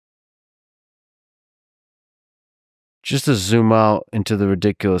just to zoom out into the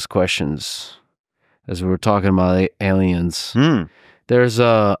ridiculous questions, as we were talking about aliens, there's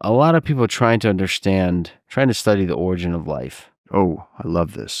a lot of people trying to study the origin of life. Oh, I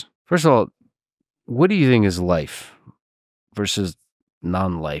love this. First of all, what do you think is life versus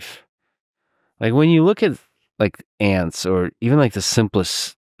non-life? Like when you look at like ants or even like the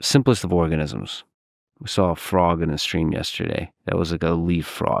simplest of organisms. We saw a frog in a stream yesterday. That was like a leaf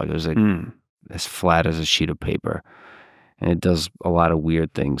frog. It was like as flat as a sheet of paper. And it does a lot of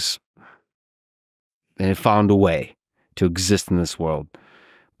weird things. And it found a way to exist in this world.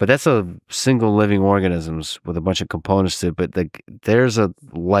 But that's a single living organisms with a bunch of components to it. But there's a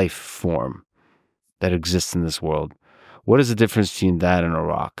life form that exists in this world. What is the difference between that and a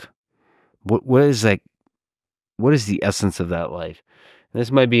rock? What is the essence of that life? And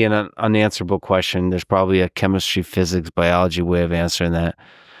this might be an unanswerable question. There's probably a chemistry, physics, biology way of answering that.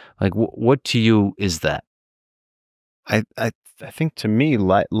 Like, what to you is that? I think to me,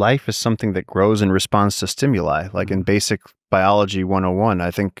 life is something that grows in response to stimuli, like in basic biology 101.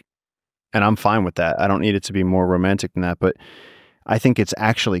 I think, and I'm fine with that. I don't need it to be more romantic than that, but I think it's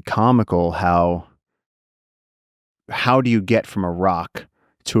actually comical how do you get from a rock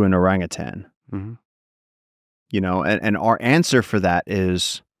to an orangutan? Mm-hmm. You know, and our answer for that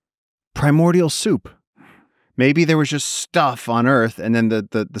is primordial soup. Maybe there was just stuff on Earth, and then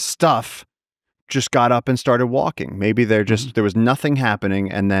the stuff just got up and started walking. Maybe there was nothing happening,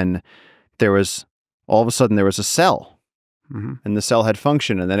 and then all of a sudden there was a cell, and the cell had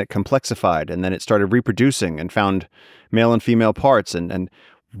function, and then it complexified, and then it started reproducing and found male and female parts, and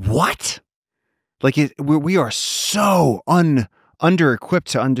what? Like we are so under-equipped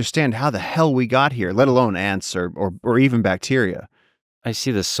to understand how the hell we got here, let alone ants or even bacteria. I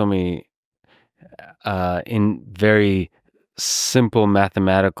see this so many in very simple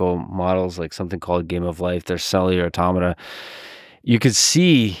mathematical models, like something called Game of Life. There's cellular automata. You could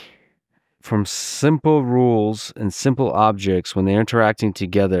see from simple rules and simple objects when they're interacting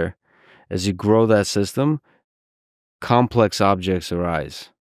together, as you grow that system, complex objects arise.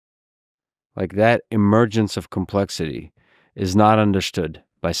 Like that emergence of complexity is not understood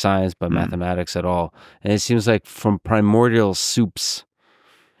by science, by mathematics at all. And it seems like from primordial soups,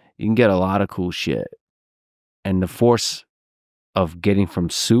 you can get a lot of cool shit. And the force of getting from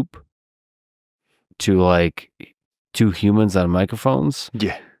soup to like two humans on microphones,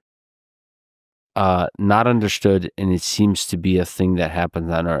 not understood, and it seems to be a thing that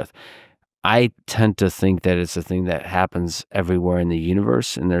happens on Earth. I tend to think that it's a thing that happens everywhere in the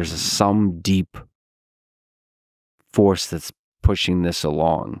universe, and there's some deep force that's pushing this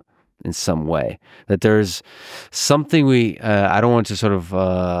along in some way. That there's something I don't want to sort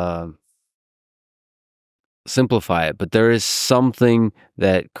of simplify it, but there is something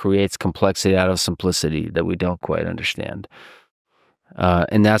that creates complexity out of simplicity that we don't quite understand.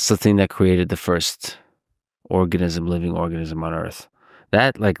 And that's the thing that created the first living organism on Earth.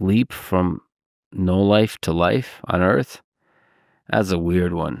 That like leap from no life to life on Earth, that's a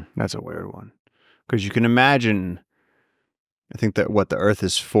weird one. That's a weird one. Because you can imagine, I think that the Earth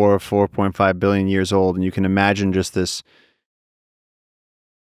is 4.5 billion years old, and you can imagine just this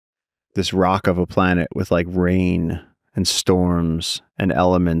rock of a planet with like rain and storms and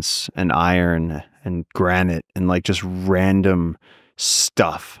elements and iron and granite and like just random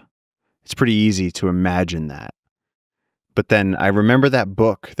stuff. It's pretty easy to imagine that. But then I remember that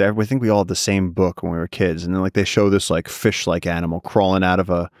book. I think we all had the same book when we were kids, and then like they show this like fish-like animal crawling out of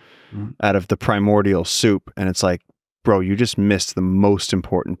the primordial soup, and it's like, bro, you just missed the most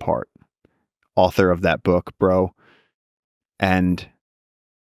important part. Author of that book, bro. And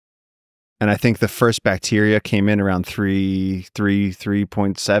I think the first bacteria came in around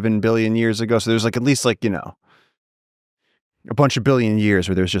 3.7 billion years ago. So there's like at least like, you know, a bunch of billion years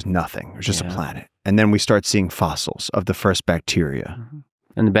where there's just nothing. There's just a planet. And then we start seeing fossils of the first bacteria.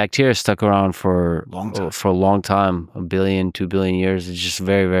 And the bacteria stuck around for a long time, 1 billion, 2 billion years. It's just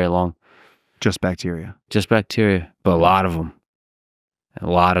very, very long. Just bacteria. Just bacteria, but a lot of them. A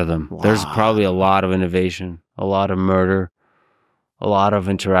lot of them. There's probably a lot of innovation, a lot of murder, a lot of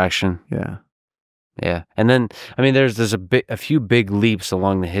interaction. Yeah. Yeah. And then, I mean, there's a few big leaps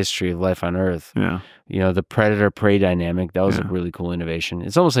along the history of life on Earth. Yeah. You know, the predator-prey dynamic, that was a really cool innovation.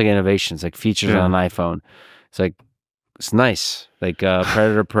 It's almost like innovation. It's like features on an iPhone. It's like, it's nice. Like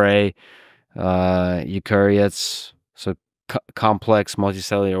predator-prey, eukaryotes, so complex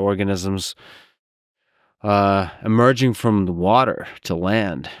multicellular organisms emerging from the water to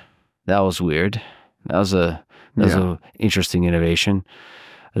land. That was weird. That was a interesting innovation.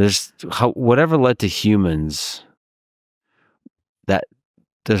 Whatever led to humans, that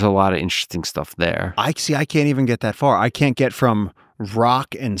there's a lot of interesting stuff there. I can't even get that far. I can't get from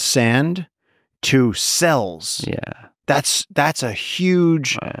rock and sand to cells. Yeah. That's a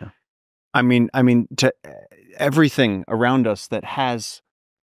huge, Yeah. I mean, to everything around us that has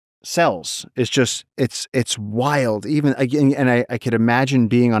cells is just, it's wild. Even again, and I could imagine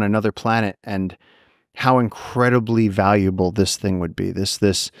being on another planet and how incredibly valuable this thing would be.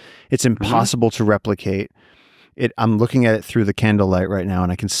 It's impossible to replicate. I'm looking at it through the candlelight right now,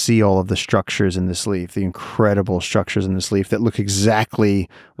 and I can see all of the structures in this leaf, the incredible structures in this leaf that look exactly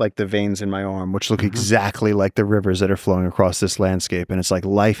like the veins in my arm, which look exactly like the rivers that are flowing across this landscape. And it's like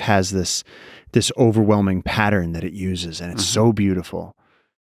life has this overwhelming pattern that it uses, and it's so beautiful.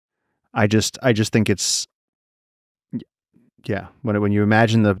 I just think it's, yeah. When you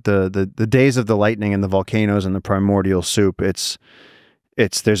imagine the days of the lightning and the volcanoes and the primordial soup, there's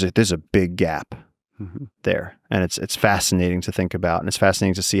a big gap there, and it's fascinating to think about, and it's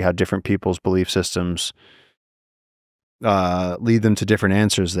fascinating to see how different people's belief systems lead them to different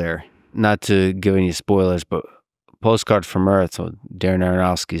answers there. Not to give any spoilers, but Postcard from Earth, so Darren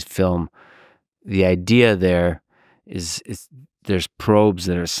Aronofsky's film, the idea there is there's probes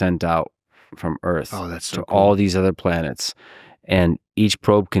that are sent out from Earth to all these other planets, and each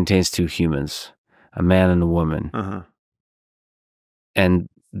probe contains 2 humans, a man and a woman, and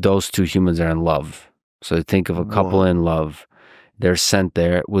those 2 humans are in love. So think of a couple in love. They're sent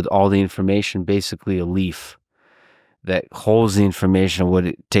there with all the information, basically a leaf that holds the information of what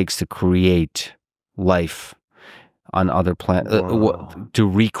it takes to create life on other planets, to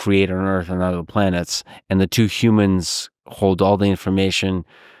recreate on Earth and other planets. And the 2 humans hold all the information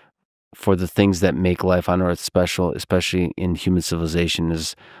for the things that make life on Earth special, especially in human civilization,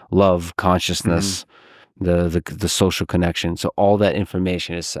 is love, consciousness, the social connection. So all that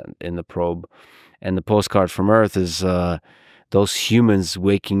information is sent in the probe. And the Postcard from Earth is those humans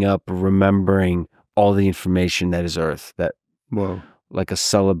waking up, remembering all the information that is Earth. That, like a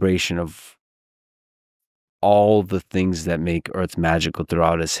celebration of all the things that make Earth magical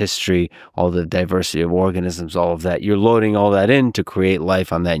throughout its history, all the diversity of organisms, all of that. You're loading all that in to create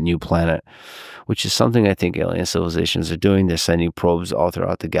life on that new planet, which is something I think alien civilizations are doing. They're sending probes all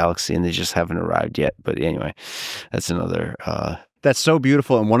throughout the galaxy, and they just haven't arrived yet. But anyway, that's another... That's so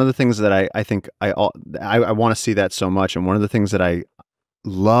beautiful. And one of the things that I think I want to see that so much. And one of the things that I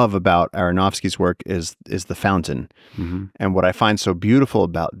love about Aronofsky's work is the fountain. And what I find so beautiful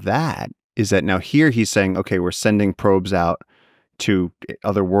about that is that now here he's saying, okay, we're sending probes out to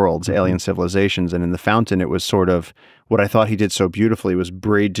other worlds, alien civilizations. And in the fountain, it was sort of what I thought he did so beautifully was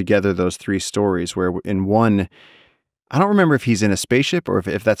braid together those 3 stories, where in one, I don't remember if he's in a spaceship or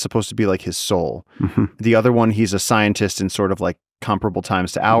if that's supposed to be like his soul. The other one, he's a scientist in sort of like comparable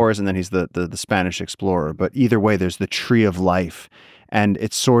times to ours, and then he's the Spanish explorer. But either way, there's the tree of life, and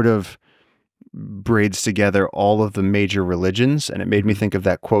it sort of braids together all of the major religions. And it made me think of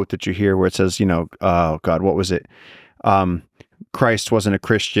that quote that you hear where it says, oh God, what was it? Christ wasn't a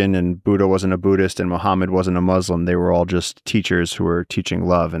Christian, and Buddha wasn't a Buddhist, and Muhammad wasn't a Muslim. They were all just teachers who were teaching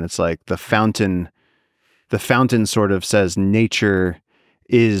love. And it's like the fountain sort of says nature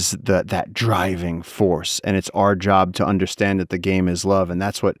is that driving force, and it's our job to understand that the game is love. And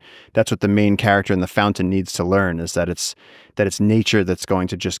that's what the main character in the fountain needs to learn, is that it's nature that's going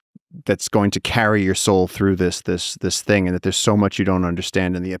to carry your soul through this thing, and that there's so much you don't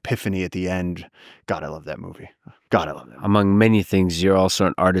understand. And the epiphany at the end, God, I love that movie. God, I love that movie. Among many things, you're also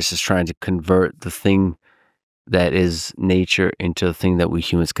an artist is trying to convert the thing that is nature into a thing that we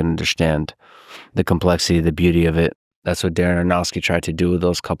humans can understand, the complexity, the beauty of it. That's what Darren Aronofsky tried to do with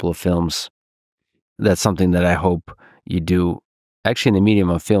those couple of films. That's something that I hope you do, actually in the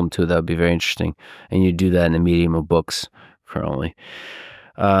medium of film too. That would be very interesting. And you do that in the medium of books currently.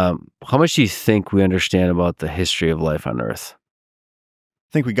 How much do you think we understand about the history of life on Earth?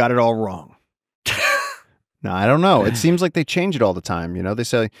 I think we got it all wrong. No, I don't know. It seems like they change it all the time.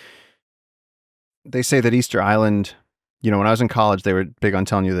 They say that Easter Island, when I was in college, they were big on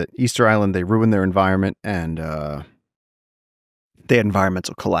telling you that Easter Island, they ruined their environment, and they had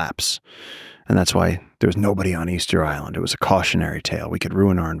environmental collapse. And that's why there was nobody on Easter Island. It was a cautionary tale. We could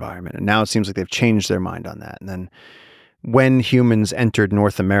ruin our environment. And now it seems like they've changed their mind on that. And then when humans entered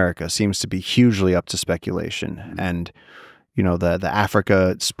North America seems to be hugely up to speculation. And, the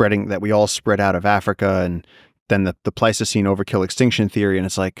Africa spreading, that we all spread out of Africa, and then the Pleistocene overkill extinction theory. And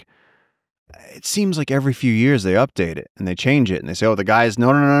it's like, it seems like every few years they update it and they change it, and they say, oh, the guys,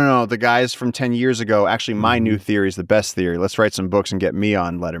 no, the guys from 10 years ago, actually my new theory is the best theory. Let's write some books and get me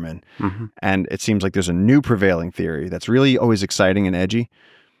on Letterman. And it seems like there's a new prevailing theory that's really always exciting and edgy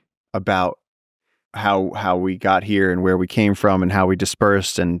about how we got here and where we came from and how we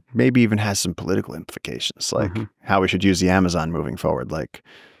dispersed, and maybe even has some political implications, like how we should use the Amazon moving forward. Like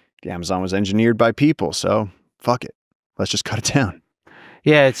the Amazon was engineered by people, so fuck it, let's just cut it down.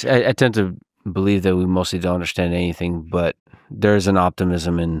 Yeah, I tend to believe that we mostly don't understand anything, but there's an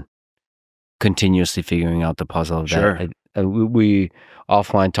optimism in continuously figuring out the puzzle. Sure. We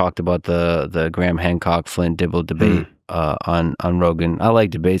offline talked about the Graham Hancock Flint Dibble debate on Rogan. I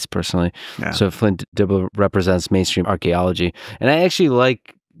like debates personally. Yeah. So Flint Dibble represents mainstream archaeology, and I actually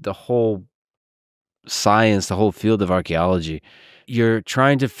like the whole science, the whole field of archaeology. You're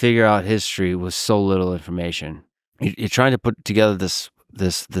trying to figure out history with so little information. You're trying to put together this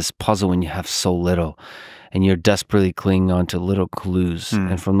puzzle when you have so little, and you're desperately clinging on to little clues.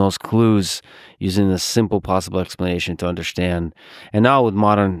 And from those clues, using the simple possible explanation to understand. And now with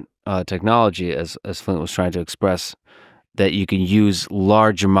modern technology, as Flint was trying to express, that you can use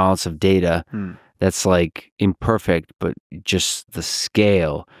large amounts of data that's like imperfect, but just the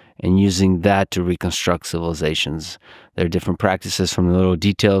scale, and using that to reconstruct civilizations. There are different practices, from the little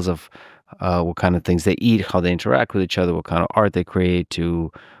details of what kind of things they eat, how they interact with each other, what kind of art they create,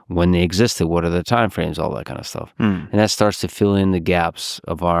 to when they existed, what are the time frames, all that kind of stuff. And that starts to fill in the gaps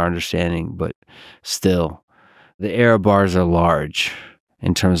of our understanding. But still, the error bars are large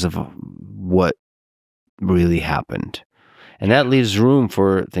in terms of what really happened. And that leaves room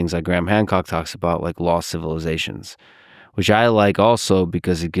for things like Graham Hancock talks about, like lost civilizations, which I like also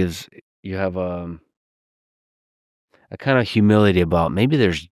because it gives you have a kind of humility about maybe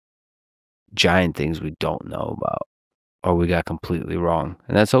there's giant things we don't know about, or we got completely wrong.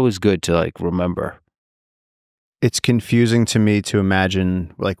 And that's always good to like remember. It's confusing to me to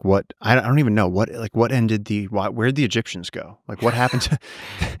imagine like what I don't even know what ended where'd the Egyptians go? Like what happened to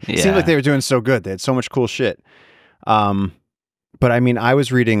it seemed like they were doing so good. They had so much cool shit. But I mean, I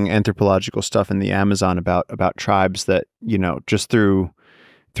was reading anthropological stuff in the Amazon about tribes that, you know, just through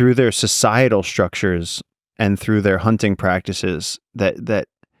their societal structures and through their hunting practices that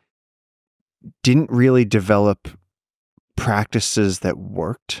didn't really develop practices that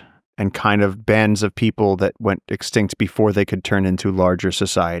worked, and kind of bands of people that went extinct before they could turn into larger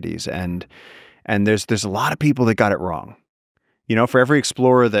societies. And there's a lot of people that got it wrong. You know, for every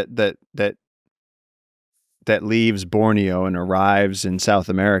explorer that leaves Borneo and arrives in South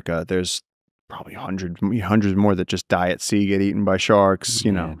America, there's probably hundreds more that just die at sea, get eaten by sharks,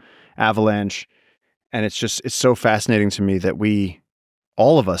 you know, avalanche. And it's so fascinating to me that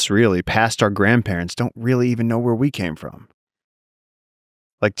all of us really, past our grandparents, don't really even know where we came from.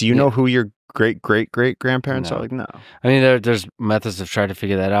 Like, do you know who your great-great-great-grandparents are? Like, no. I mean, there's methods to try to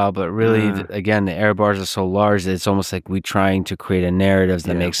figure that out, but really, again, the error bars are so large that it's almost like we're trying to create a narrative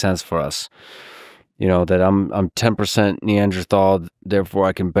that makes sense for us. You know, that I'm 10% Neanderthal, therefore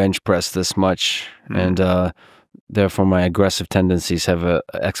I can bench press this much, and therefore my aggressive tendencies have an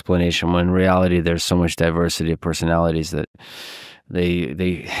explanation, when in reality there's so much diversity of personalities that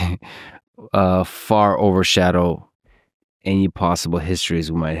they far overshadow any possible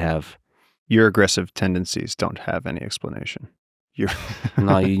histories we might have. Your aggressive tendencies don't have any explanation.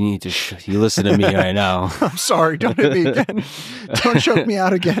 No, you need to you listen to me right now. I'm sorry, don't hit me again. Don't choke me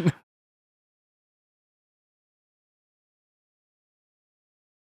out again.